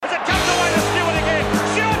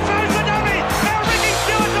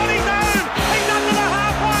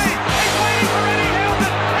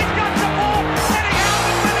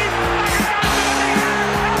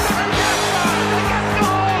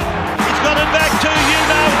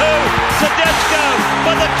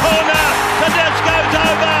for the corner. Tedesco's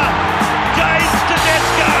over. James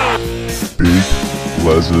Tedesco. Big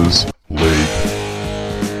Les's League.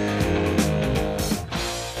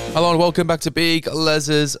 Hello and welcome back to Big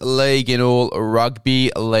Les's League in all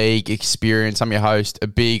rugby league experience. I'm your host,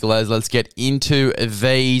 Big Les. Let's get into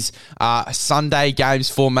these Sunday games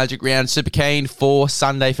for Magic Round. Super keen for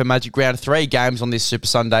Sunday for Magic Round. 3 games on this Super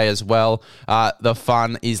Sunday as well. The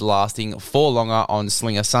fun is lasting for longer on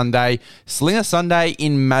Slinger Sunday. Slinger Sunday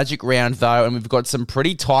in Magic Round though, and we've got some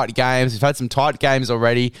pretty tight games. We've had some tight games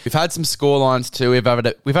already. We've had some scorelines too.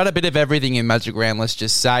 We've had a bit of everything in Magic Round, let's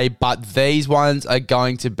just say, but these ones are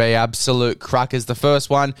going to be absolute crackers. The first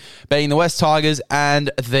one being the West Tigers and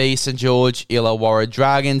the St. George Illawarra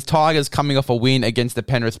Dragons. Tigers coming off a win against the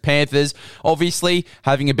Penrith Panthers. Obviously,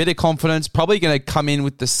 having a bit of confidence, probably going to come in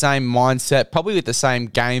with the same mindset, probably with the same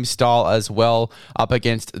game style as well up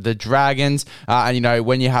against the Dragons. And, you know,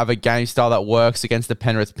 when you have a game style that works against the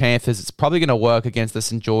Penrith Panthers, it's probably going to work against the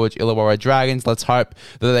St. George Illawarra Dragons. Let's hope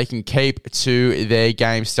that they can keep to their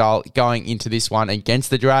game style going into this one against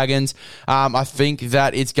the Dragons. I think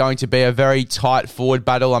that it's going to be a very tight forward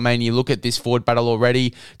battle. I mean, you look at this forward battle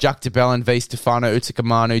already. Jack DeBellin v Stefano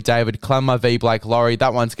Utoikamanu, David Clemmer v Blake Laurie.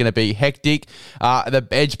 That one's going to be hectic. The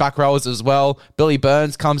edge back rowers as well. Billy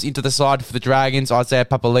Burns comes into the side for the Dragons. Isaiah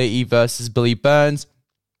Papali'i versus Billy Burns.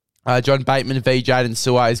 John Bateman v Jaden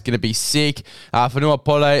Su'a is going to be sick. Fanua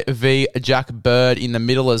Pole v Jack Bird in the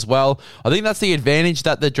middle as well. I think that's the advantage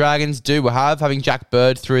that the Dragons do have, having Jack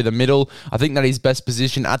Bird through the middle. I think that his best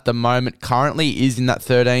position at the moment currently is in that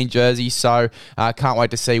 13 jersey, so can't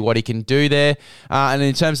wait to see what he can do there. And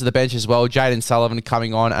in terms of the bench as well, Jaden Sullivan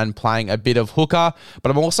coming on and playing a bit of hooker,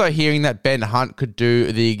 but I'm also hearing that Ben Hunt could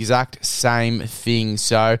do the exact same thing.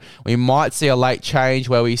 So we might see a late change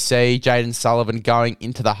where we see Jaden Sullivan going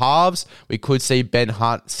into the halves. We could see Ben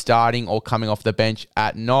Hunt starting or coming off the bench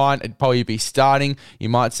at 9. It'd probably be starting. You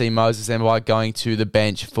might see Moses Mbye going to the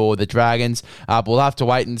bench for the Dragons. But we'll have to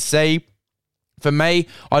wait and see. For me,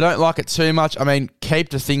 I don't like it too much. I mean, keep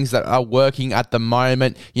the things that are working at the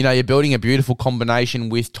moment. You know, you're building a beautiful combination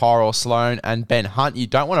with Tyrell Sloan and Ben Hunt. You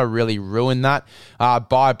don't want to really ruin that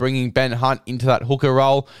by bringing Ben Hunt into that hooker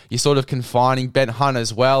role. You're sort of confining Ben Hunt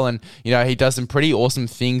as well. And, you know, he does some pretty awesome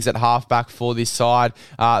things at halfback for this side,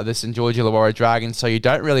 the St. George Illawarra Dragons. So you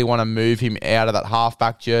don't really want to move him out of that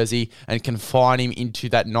halfback jersey and confine him into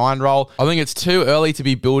that 9 role. I think it's too early to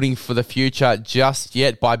be building for the future just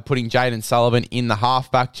yet by putting Jaden Sullivan in the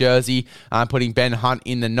halfback jersey, putting Ben Hunt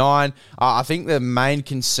in the 9. I think the main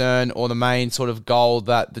concern or the main sort of goal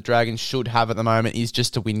that the Dragons should have at the moment is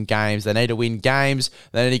just to win games. They need to win games.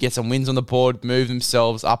 They need to get some wins on the board, move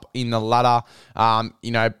themselves up in the ladder,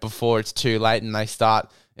 before it's too late and they start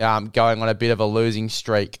going on a bit of a losing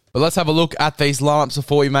streak. But let's have a look at these lineups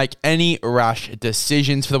before we make any rash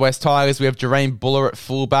decisions. For the West Tigers, we have Jareen Buller at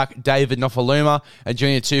fullback, David Nofaluma and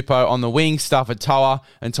Junior Tupou on the wing, Stafford Toa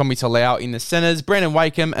and Tommy Talau in the centres, Brandon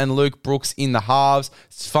Wakeham and Luke Brooks in the halves,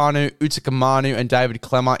 Stefano Utoikamanu and David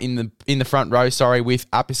Clemmer in the front row,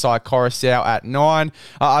 with Apisai Coruscant at 9,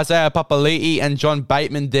 Isaiah Papali'i and John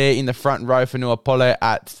Bateman there in the front row for Nuapole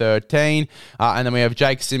at 13, and then we have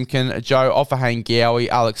Jake Simkin, Joe Offahangiawi,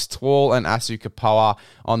 Alex Twall and Asu Kapoa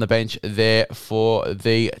on the bench there for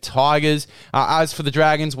the Tigers. As for the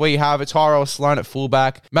Dragons, we have Tyrell Sloan at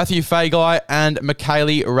fullback, Matthew Fagai and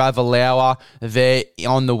Michaeli Ravalawa there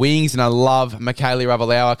on the wings, and I love Michaeli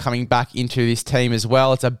Ravalawa coming back into this team as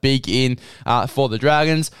well. It's a big in for the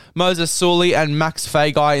Dragons. Moses Sully and Max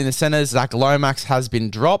Fagai in the centres. Zach Lomax has been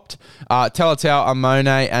dropped. Talatau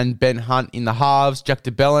Amone and Ben Hunt in the halves. Jack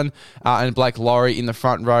DeBellin and Blake Laurie in the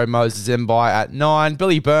front row. Moses Mbye at 9.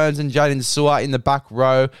 Billy Burns and Jaden Su'a in the back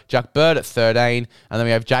row. Jack Bird at 13. And then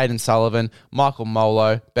we have Jaden Sullivan, Michael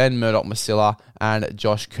Molo, Ben Murdoch-Masila, and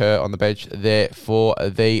Josh Kerr on the bench there for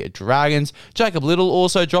the Dragons. Jacob Little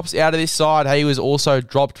also drops out of this side. He was also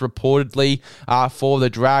dropped reportedly for the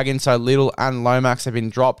Dragons. So Little and Lomax have been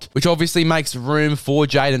dropped, which obviously makes room for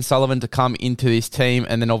Jaden Sullivan to come into this team.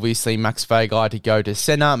 And then obviously Max Fagai to go to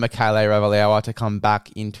centre, Michaeli Ravalawa to come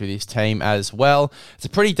back into this team as well. It's a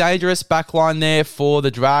pretty dangerous backline there for the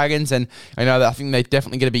Dragons. And I know that I think they're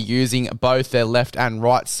definitely going to be using both their left and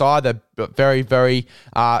right side. They're very, very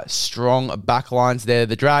strong backlines there,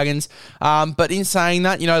 the Dragons. But in saying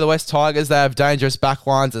that, the West Tigers, they have dangerous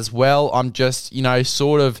backlines as well. I'm just,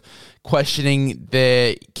 sort of questioning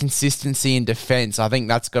their consistency in defence. I think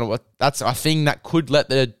that's a thing that could let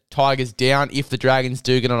the Tigers down if the Dragons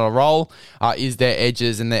do get on a roll is their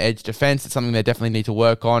edges and their edge defense. It's something they definitely need to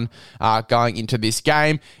work on going into this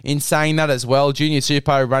game. In saying that as well, Junior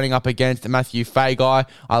Tupou running up against Matthew Fagai.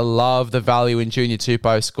 I love the value in Junior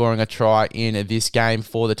Tupou scoring a try in this game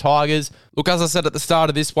for the Tigers. Look, as I said at the start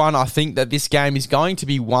of this one, I think that this game is going to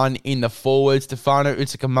be won in the forwards. Stefano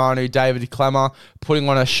Utoikamanu, David Clemmer putting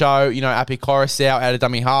on a show. Api Coruscant out of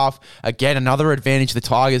dummy half. Again, another advantage the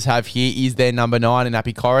Tigers have here is their number 9 in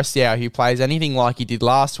Api Coruscant, who plays anything like he did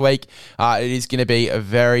last week. It is going to be a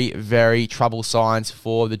very, very trouble signs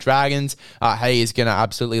for the Dragons. He is going to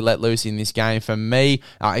absolutely let loose in this game for me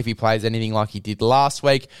if he plays anything like he did last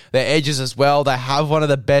week. Their edges as well. They have one of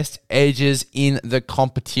the best edges in the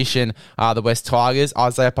competition. The West Tigers,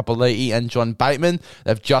 Isaiah Papali'i and John Bateman.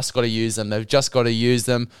 They've just got to use them.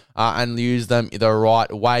 And use them the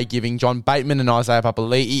right way, giving John Bateman and Isaiah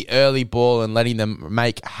Papali'i early ball and letting them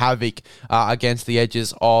make havoc against the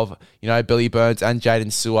edges of, Billy Burns and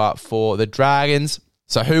Jaden Sewer for the Dragons.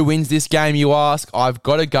 So who wins this game, you ask? I've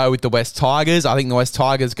got to go with the West Tigers. I think the West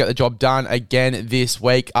Tigers get the job done again this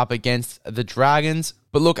week up against the Dragons.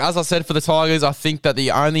 But look, as I said for the Tigers, I think that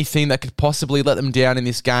the only thing that could possibly let them down in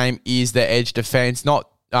this game is their edge defense. Not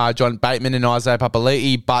John Bateman and Isaiah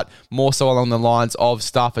Papali'i, but more so along the lines of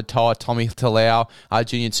Stafford Toa, Tommy Talau,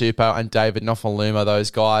 Junior Tupou, and David Nofaluma,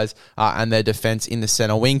 those guys, and their defense in the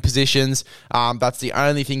centre wing positions. That's the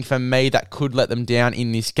only thing for me that could let them down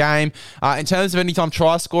in this game. In terms of anytime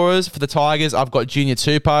try scorers for the Tigers, I've got Junior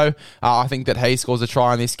Tupou. I think that he scores a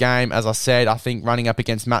try in this game. As I said, I think running up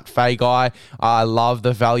against Matt Fagai, I love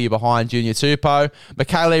the value behind Junior Tupou.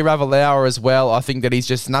 Michaele Ravalawa as well. I think that he's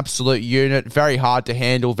just an absolute unit, very hard to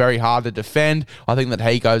handle, very hard to defend. I think that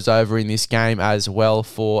he goes over in this game as well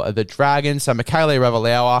for the Dragons. So Michaele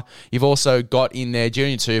Ravalawa, you've also got in there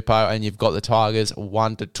Junior Tupou, and you've got the Tigers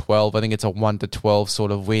 1-12. I think it's a 1-12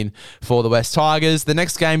 sort of win for the West Tigers. The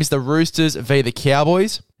next game is the Roosters v the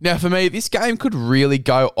Cowboys. Now, for me, this game could really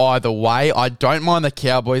go either way. I don't mind the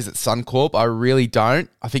Cowboys at Suncorp. I really don't.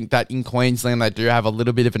 I think that in Queensland, they do have a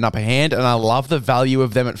little bit of an upper hand, and I love the value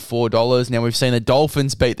of them at $4. Now, we've seen the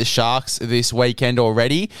Dolphins beat the Sharks this weekend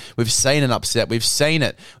already. We've seen an upset. We've seen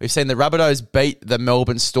it. We've seen the Rabbitohs beat the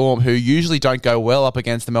Melbourne Storm, who usually don't go well up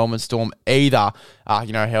against the Melbourne Storm either.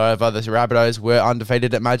 However, the Rabbitohs were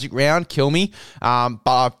undefeated at Magic Round. Kill me.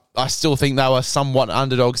 But I still think they were somewhat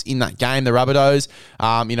underdogs in that game, the Rabbitohs,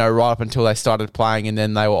 right up until they started playing, and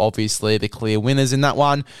then they were obviously the clear winners in that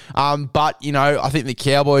one. But I think the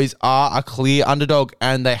Cowboys are a clear underdog,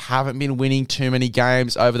 and they haven't been winning too many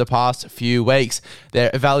games over the past few weeks.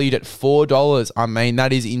 They're valued at $4. I mean,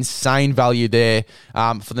 that is insane value there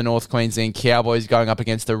for the North Queensland Cowboys going up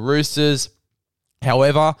against the Roosters.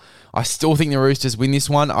 However, I still think the Roosters win this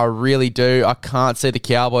one. I really do. I can't see the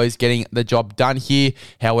Cowboys getting the job done here.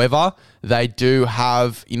 However, they do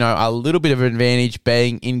have, a little bit of an advantage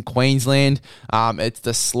being in Queensland. It's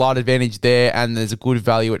the slight advantage there, and there's a good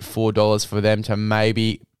value at $4 for them to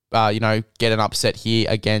maybe get an upset here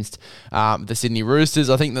against the Sydney Roosters.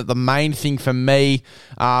 I think that the main thing for me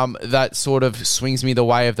that sort of swings me the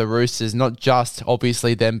way of the Roosters, not just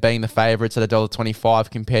obviously them being the favourites at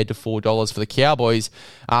 $1.25 compared to $4 for the Cowboys,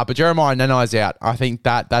 but Jeremiah Nanai's out. I think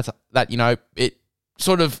it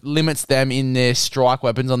sort of limits them in their strike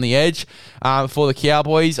weapons on the edge. For the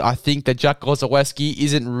Cowboys, I think that Jack Gozowski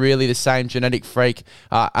isn't really the same genetic freak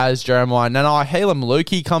as Jeremiah Nanai. Heilum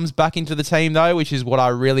Luki comes back into the team though, which is what I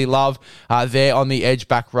really love there on the edge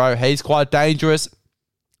back row. He's quite dangerous.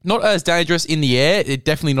 Not as dangerous in the air.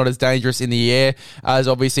 Definitely not as dangerous in the air as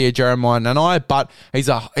obviously a Jeremiah Nanai, but he's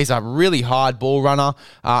a really hard ball runner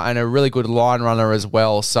and a really good line runner as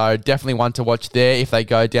well. So definitely one to watch there if they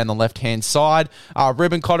go down the left-hand side.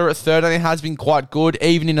 Reuben Cotter at 13 has been quite good,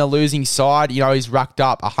 even in a losing side. He's racked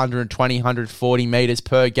up 120, 140 metres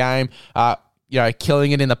per game.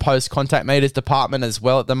 Killing it in the post-contact meters department as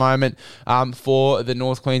well at the moment for the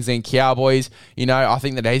North Queensland Cowboys. I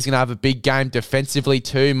think that he's going to have a big game defensively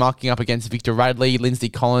too, marking up against Victor Radley, Lindsay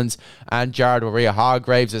Collins, and Jared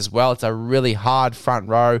Waria-Hargreaves as well. It's a really hard front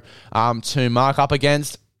row to mark up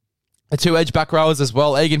against. The two edge back rowers as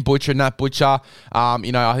well, Egan Butcher and Nat Butcher. I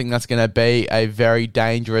think that's going to be a very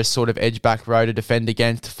dangerous sort of edge back row to defend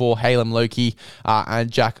against for Heilum Luki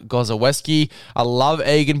and Jack Gozowski. I love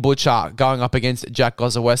Egan Butcher going up against Jack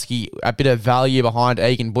Gozowski. A bit of value behind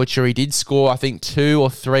Egan Butcher. He did score, I think, 2 or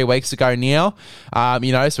 3 weeks ago now.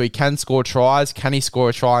 So he can score tries. Can he score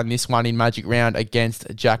a try in this one in Magic Round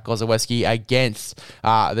against Jack Gozowski against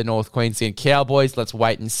the North Queensland Cowboys? Let's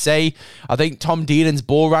wait and see. I think Tom Dearden's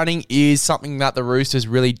ball running is something that the Roosters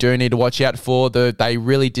really do need to watch out for. They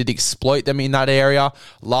really did exploit them in that area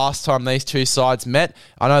last time these two sides met.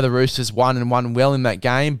 I know the Roosters won and won well in that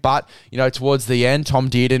game, but, towards the end, Tom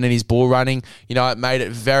Dearden and his ball running, it made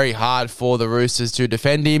it very hard for the Roosters to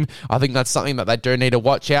defend him. I think that's something that they do need to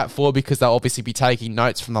watch out for, because they'll obviously be taking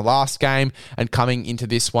notes from the last game and coming into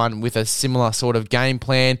this one with a similar sort of game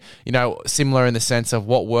plan, similar in the sense of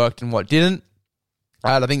what worked and what didn't.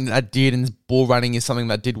 I think that Dearden's ball running is something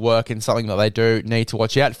that did work and something that they do need to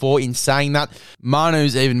watch out for. In saying that,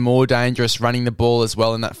 Manu's even more dangerous running the ball as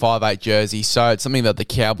well in that 5'8 jersey, so it's something that the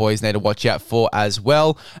Cowboys need to watch out for as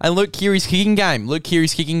well. And Luke Keary's kicking game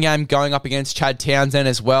going up against Chad Townsend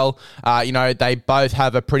as well. They both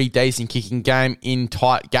have a pretty decent kicking game in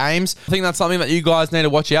tight games. I think that's something that you guys need to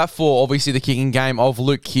watch out for. Obviously, the kicking game of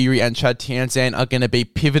Luke Keary and Chad Townsend are going to be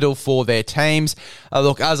pivotal for their teams.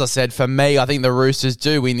 Look, as I said, for me, I think the Roosters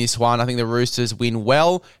do win this one. I think the Roosters win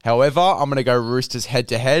well. However, I'm going to go Roosters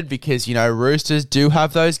head-to-head because, Roosters do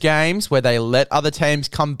have those games where they let other teams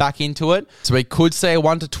come back into it. So we could say a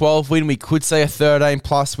 1-12 win. We could say a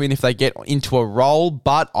 13-plus win if they get into a roll,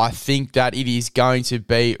 but I think that it is going to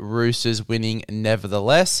be Roosters winning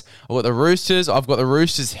nevertheless. I've got the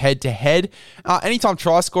Roosters head-to-head. Anytime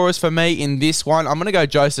try scorers for me in this one, I'm going to go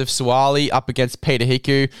Joseph Suaalii up against Peter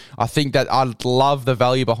Hiku. I think that I love the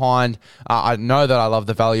value behind, I know that I love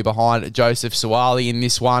the value behind Joseph Suaalii in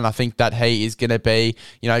this one. I think that he is going to be,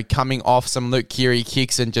 coming off some Luke Keary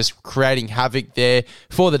kicks and just creating havoc there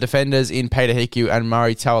for the defenders in Peter Hiku and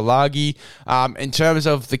Murray Taulagi. In terms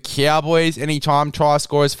of the Cowboys, anytime try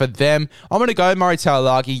scorers for them, I'm going to go Murray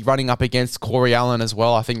Taulagi running up against Corey Allen as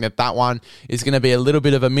well. I think that one is going to be a little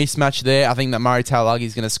bit of a mismatch there. I think that Murray Taulagi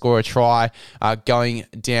is going to score a try going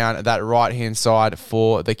down that right-hand side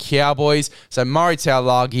for the Cowboys. So Murray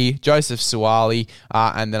Taulagi, Joseph Suaalii,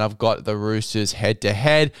 and then I've got the Roosters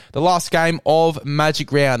head-to-head. The last game of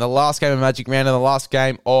Magic Round, and the last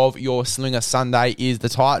game of your Slinger Sunday is the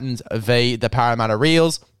Titans v. the Parramatta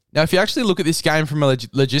Eels. Now, if you actually look at this game from a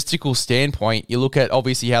logistical standpoint, you look at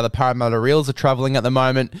obviously how the Parramatta Eels are travelling at the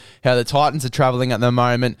moment, how the Titans are travelling at the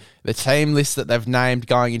moment, the team list that they've named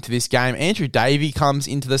going into this game. Andrew Davey comes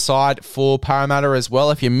into the side for Parramatta as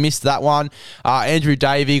well. If you missed that one, Andrew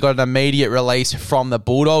Davey got an immediate release from the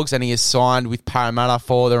Bulldogs and he is signed with Parramatta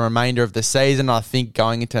for the remainder of the season. I think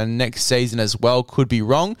going into next season as well, could be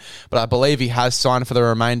wrong, but I believe he has signed for the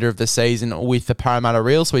remainder of the season with the Parramatta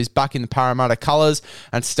Eels, so he's back in the Parramatta colours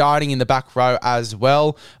and starting in the back row as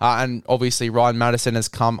well. And obviously Ryan Madison has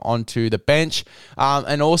come onto the bench.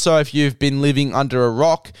 And also, if you've been living under a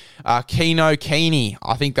rock, Keno Keeney,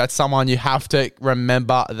 I think that's someone you have to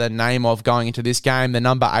remember the name of going into this game. The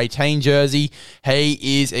number 18 jersey.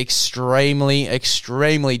 He is extremely,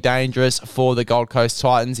 extremely dangerous for the Gold Coast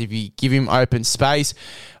Titans. If you give him open space,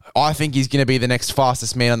 I think he's going to be the next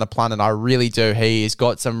fastest man on the planet. I really do. He has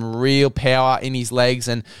got some real power in his legs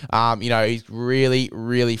and, he's really,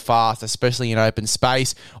 really fast, especially in open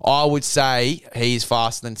space. I would say he's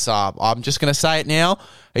faster than Saab. I'm just going to say it now.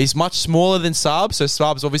 He's much smaller than Saab, so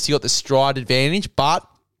Saab's obviously got the stride advantage, but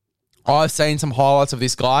I've seen some highlights of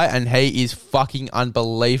this guy and he is fucking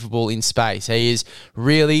unbelievable in space. He is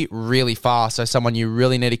really, really fast. So someone you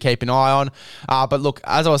really need to keep an eye on. But look,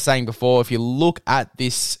 as I was saying before, if you look at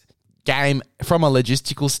this game from a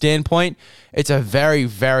logistical standpoint, it's a very,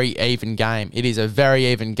 very even game. It is a very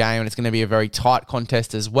even game and it's going to be a very tight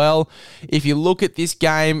contest as well. If you look at this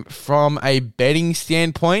game from a betting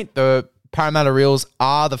standpoint, the Parramatta Eels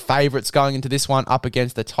are the favourites going into this one up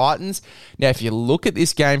against the Titans. Now, if you look at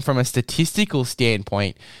this game from a statistical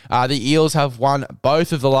standpoint, the Eels have won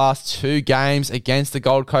both of the last two games against the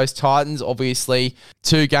Gold Coast Titans. Obviously,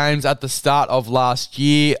 two games at the start of last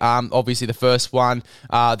year. Obviously, the first one,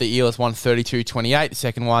 the Eels won 32-28. The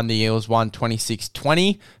second one, the Eels won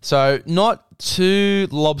 26-20. So, not two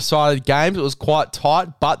lopsided games. It was quite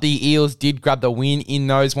tight, but the Eels did grab the win in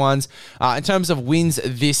those ones. In terms of wins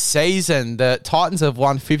this season, the Titans have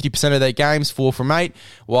won 50% of their games, 4 from 8,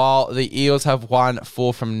 while the Eels have won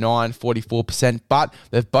 4 from 9, 44%, but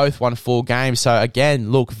they've both won 4 games. So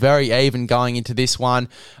again, look, very even going into this one.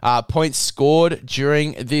 Points scored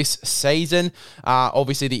during this season.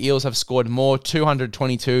 Obviously, the Eels have scored more,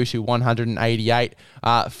 222 to 188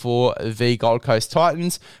 for the Gold Coast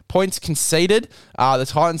Titans. points conceded, the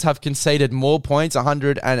Titans have conceded more points,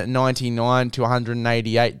 199 to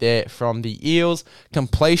 188 there from the Eels.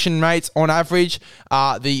 Completion rates on average,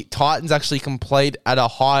 the Titans actually complete at a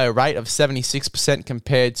higher rate of 76%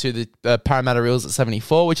 compared to the Parramatta Eels at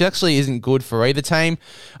 74, which actually isn't good for either team.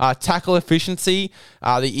 Tackle efficiency,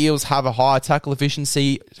 the Eels have a higher tackle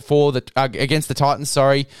efficiency for the against the Titans,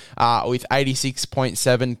 with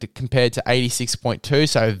 86.7 compared to 86.2,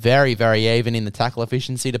 so very, very even in the tackle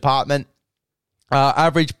efficiency department.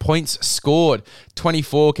 Average points scored,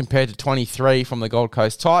 24 compared to 23 from the Gold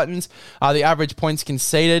Coast Titans. The average points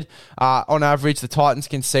conceded, on average, the Titans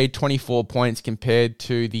concede 24 points compared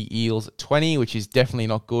to the Eels 20, which is definitely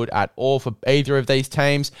not good at all for either of these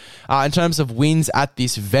teams. In terms of wins at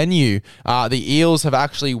this venue, the Eels have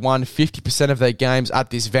actually won 50% of their games at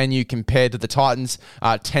this venue compared to the Titans,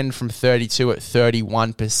 10 from 32 at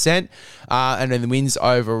 31%. And then the wins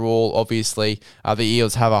overall, obviously, the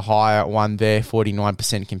Eels have a higher one there,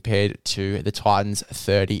 49% compared to the Titans,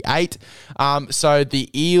 38. So the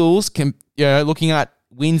Eels, looking at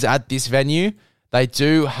wins at this venue, they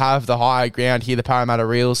do have the higher ground here, the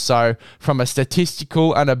Parramatta Eels. So from a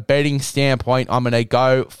statistical and a betting standpoint, I'm going to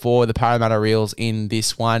go for the Parramatta Eels in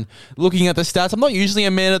this one. Looking at the stats, I'm not usually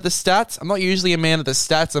a man of the stats.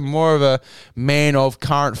 I'm more of a man of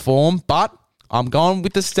current form, but I'm going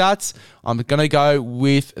with the stats. I'm going to go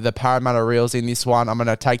with the Parramatta Eels in this one. I'm going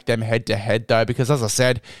to take them head-to-head, though, because, as I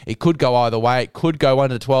said, it could go either way. It could go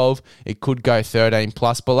 1-12. It could go 13+.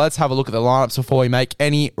 But let's have a look at the lineups before we make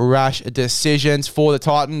any rash decisions for the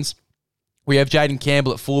Titans. We have Jaden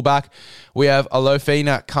Campbell at fullback. We have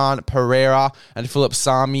Alofina Khan Pereira and Philip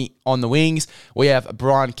Sami on the wings. We have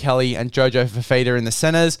Brian Kelly and Jojo Fafita in the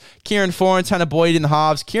centres. Kieran Foran, Tanner Boyd in the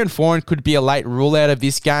halves. Kieran Foran could be a late rule out of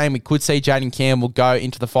this game. We could see Jaden Campbell go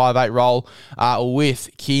into the 5'8 role with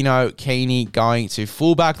Keno Keeney going to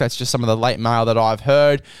fullback. That's just some of the late mail that I've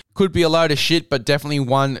heard. Could be a load of shit, but definitely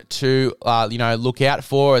one to look out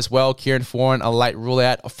for as well. Kieran Foran, a late rule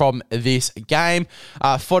out from this game.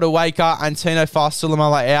 Fodawaker and Tino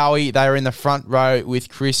Fasulamala-Aui, they are in the front row with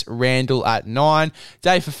Chris Randall at 9.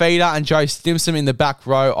 Dave Fafita and Joe Stimson in the back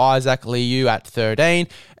row. Isaac Liu at 13.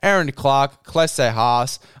 Aaron Clark, Klese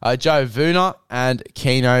Haas, Joe Vuna, and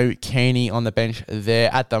Keno Keeney on the bench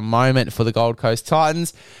there at the moment for the Gold Coast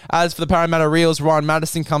Titans. As for the Parramatta Eels, Ryan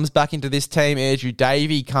Madison comes back into this team. Andrew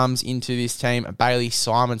Davey comes into this team. Bailey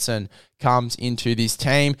Simonson comes into this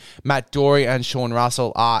team. Matt Dory and Sean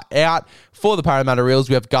Russell are out. For the Parramatta Eels,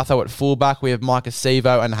 we have Gutho at fullback. We have Micah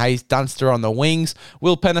Sevo and Hayes Dunster on the wings.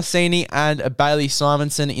 Will Penasini and Bailey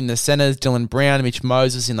Simonson in the centres. Dylan Brown and Mitch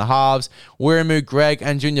Moses in the halves. Wiramu Greg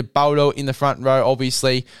and Junior Baldo in the front row.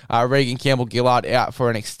 Obviously, Regan Campbell-Gillard out for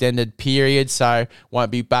an extended period, so won't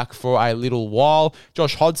be back for a little while.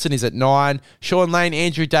 Josh Hodgson is at 9. Sean Lane,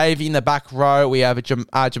 Andrew Davey in the back row. We have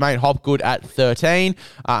Jermaine Hopgood at 13.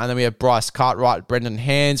 And then we have Bryce Cartwright, Brendan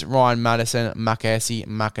Hands, Ryan Madison, Makasi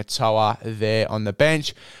Makatoa there on the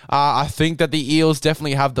bench. I think that the Eels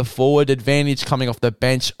definitely have the forward advantage coming off the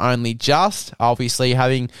bench only just. Obviously,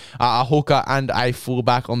 having a hooker and a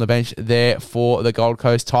fullback on the bench there for the Gold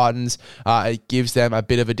Coast Titans, it gives them a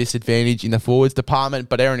bit of a disadvantage in the forwards department.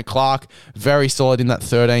 But Aaron Clark, very solid in that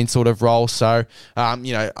 13 sort of role. So,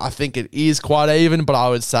 I think it is quite even, but I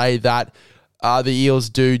would say that the Eels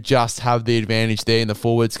do just have the advantage there in the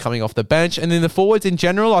forwards coming off the bench. And then the forwards in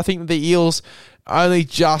general, I think the Eels only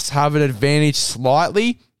just have an advantage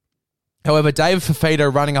slightly. However, David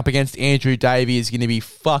Fafita running up against Andrew Davey is going to be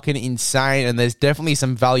fucking insane, and there's definitely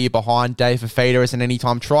some value behind Dave Fafita as an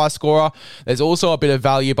anytime try scorer. There's also a bit of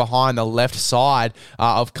value behind the left side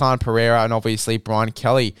of Khan Pereira and obviously Brian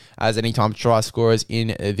Kelly as anytime try scorers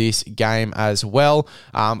in this game as well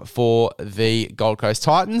for the Gold Coast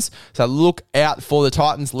Titans. So look out for the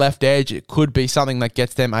Titans left edge. It could be something that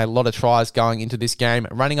gets them a lot of tries going into this game.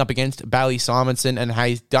 Running up against Bailey Simonson and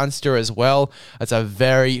Hayes Dunster as well. It's a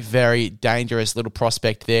very, very dangerous little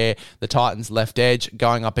prospect there. The Titans left edge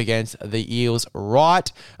going up against the Eels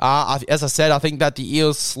right. As I said, I think that the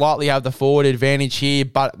Eels slightly have the forward advantage here,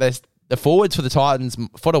 but there's the forwards for the Titans,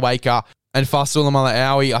 Fodawaker and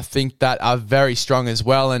Fasulamala-Aui, I think that are very strong as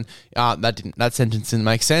well, and that sentence didn't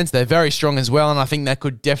make sense. They're very strong as well, and I think that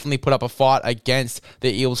could definitely put up a fight against the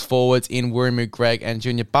Eels forwards in Wiramu Greg and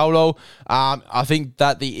Junior Baldo. I think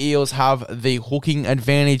that the Eels have the hooking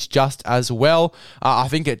advantage just as well. I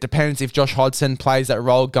think it depends if Josh Hodgson plays that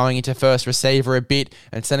role going into first receiver a bit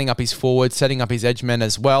and setting up his forwards, setting up his edgemen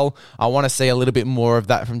as well. I want to see a little bit more of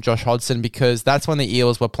that from Josh Hodgson because that's when the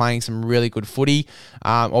Eels were playing some really good footy.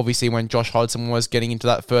 Obviously, when Josh Josh Hodgson was getting into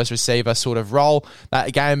that first receiver sort of role.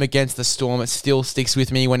 That game against the Storm, it still sticks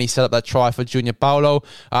with me when he set up that try for Junior Paulo.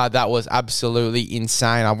 That was absolutely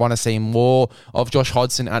insane. I want to see more of Josh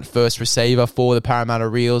Hodgson at first receiver for the Parramatta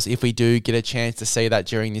Reels if we do get a chance to see that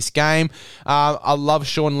during this game. I love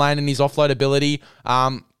Sean Lane and his offload ability.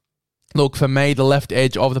 Look, for me, the left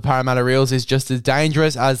edge of the Parramatta Reels is just as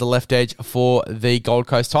dangerous as the left edge for the Gold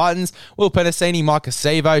Coast Titans. Will Penasini, Mike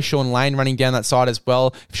Acevo, Sean Lane running down that side as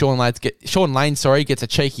well. If Sean Lane gets a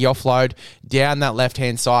cheeky offload down that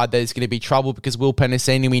left-hand side, there's going to be trouble because Will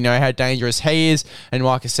Penasini, we know how dangerous he is, and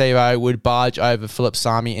Mike Acevo would barge over Philip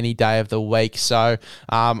Sami any day of the week. So,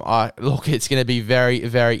 look, it's going to be very,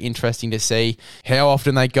 very interesting to see how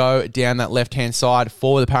often they go down that left-hand side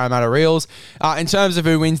for the Parramatta Reels. In terms of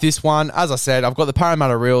who wins this one, as I said, I've got the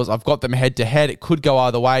Parramatta Reels. I've got them head-to-head. It could go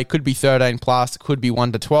either way. It could be 13 plus. It could be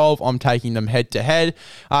 1-12. I'm taking them head-to-head.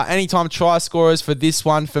 Anytime try scorers for this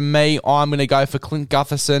one, for me, I'm going to go for Clint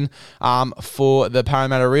Gutherson for the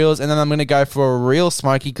Parramatta Reels. And then I'm going to go for a real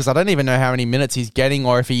smoky because I don't even know how many minutes he's getting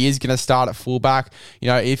or if he is going to start at fullback,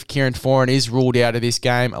 if Kieran Foran is ruled out of this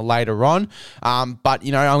game later on. But,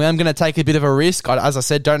 I'm going to take a bit of a risk. As I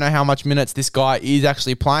said, don't know how much minutes this guy is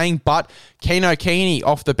actually playing, but Keno Keeney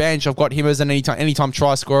off the bench, I've got him as an anytime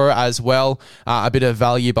try scorer as well. A bit of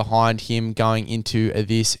value behind him going into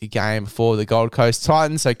this game for the Gold Coast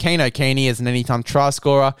Titans. So Keno Keeney as an anytime try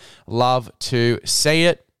scorer. Love to see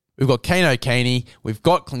it. We've got Keno Keeney, we've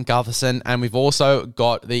got Clint Gutherson, and we've also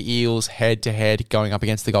got the Eels head-to-head going up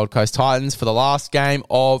against the Gold Coast Titans for the last game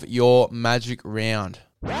of your Magic Round.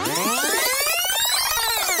 Now,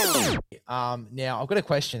 I've got a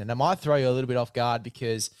question, and I might throw you a little bit off guard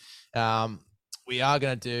because we are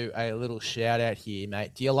going to do a little shout-out here,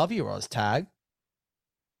 mate. Do you love your Oz tag?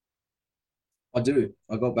 I do.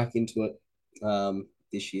 I got back into it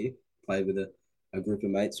this year, played with a group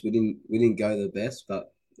of mates. We didn't go the best,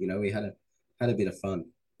 but we had a bit of fun.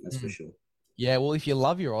 That's for sure. Yeah, well, if you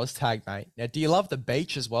love your Oz tag, mate. Now, do you love the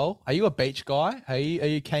beach as well? Are you a beach guy? Are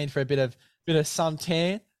you keen for a bit of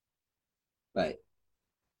suntan? Mate,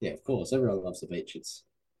 yeah, of course. Everyone loves the beach. You're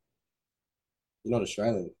not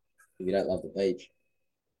Australian if you don't love the beach.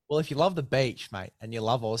 Well, if you love the beach, mate, and you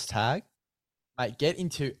love Oz tag, mate, get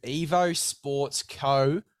into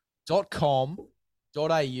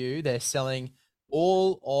evosportsco.com.au. They're selling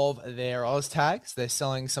all of their Oz tags. They're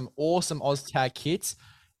selling some awesome Oz tag kits.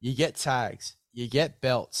 You get tags, you get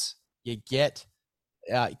belts, you get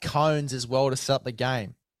cones as well to set up the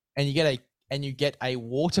game, and you get a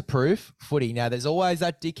waterproof footy. Now, there's always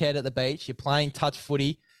that dickhead at the beach. You're playing touch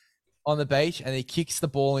footy on the beach, and he kicks the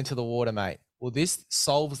ball into the water, mate. Well, this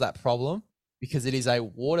solves that problem because it is a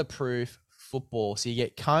waterproof football. So you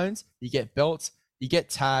get cones, you get belts, you get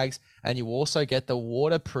tags, and you also get the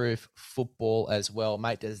waterproof football as well.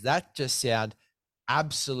 Mate, does that just sound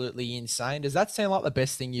absolutely insane? Does that sound like the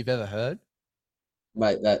best thing you've ever heard?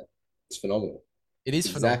 Mate, that's phenomenal. It is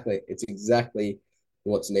phenomenal. It's exactly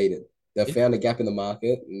what's needed. They've found a gap in the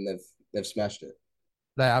market and they've smashed it.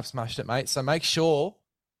 They have smashed it, mate. So make sure,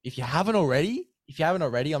 if you haven't already,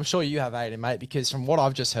 I'm sure you have, Aiden, mate, because from what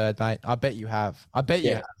I've just heard, mate, I bet you have.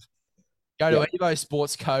 You have. Go to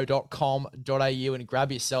evosportsco.com.au and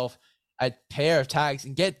grab yourself a pair of tags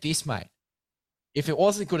and get this, mate. If it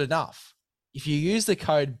wasn't good enough, if you use the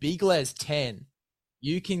code BIGLES10,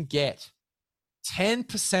 you can get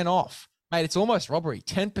 10% off. Mate, it's almost robbery.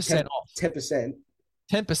 10% off. 10%?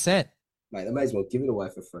 10%. Mate, they may as well give it away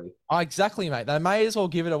for free. Oh, exactly, mate. They may as well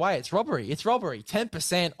give it away. It's robbery.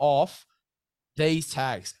 10% off these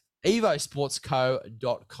tags.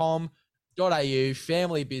 evosportsco.com.au.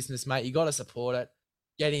 Family business, mate. You got to support it.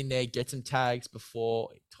 Get in there. Get some tags before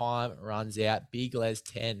time runs out. Big Les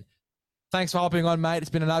 10. Thanks for hopping on, mate. It's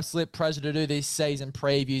been an absolute pleasure to do these season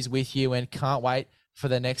previews with you and can't wait for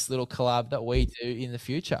the next little collab that we do in the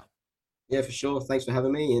future. Yeah, for sure. Thanks for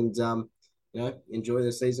having me and, enjoy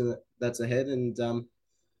the season that's ahead and I'll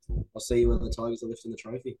see you when the Tigers are lifting the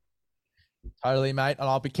trophy. Totally, mate. And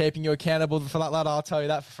I'll be keeping you accountable for that, lad. I'll tell you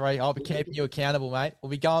that for free. I'll be keeping you accountable, mate. We'll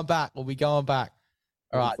be going back. All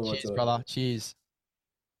right. Cheers, brother. Cheers.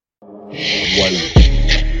 Goodbye.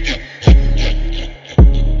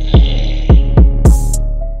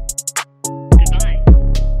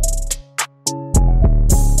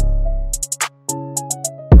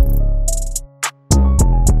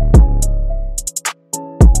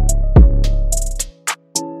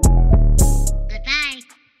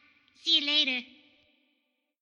 See you later.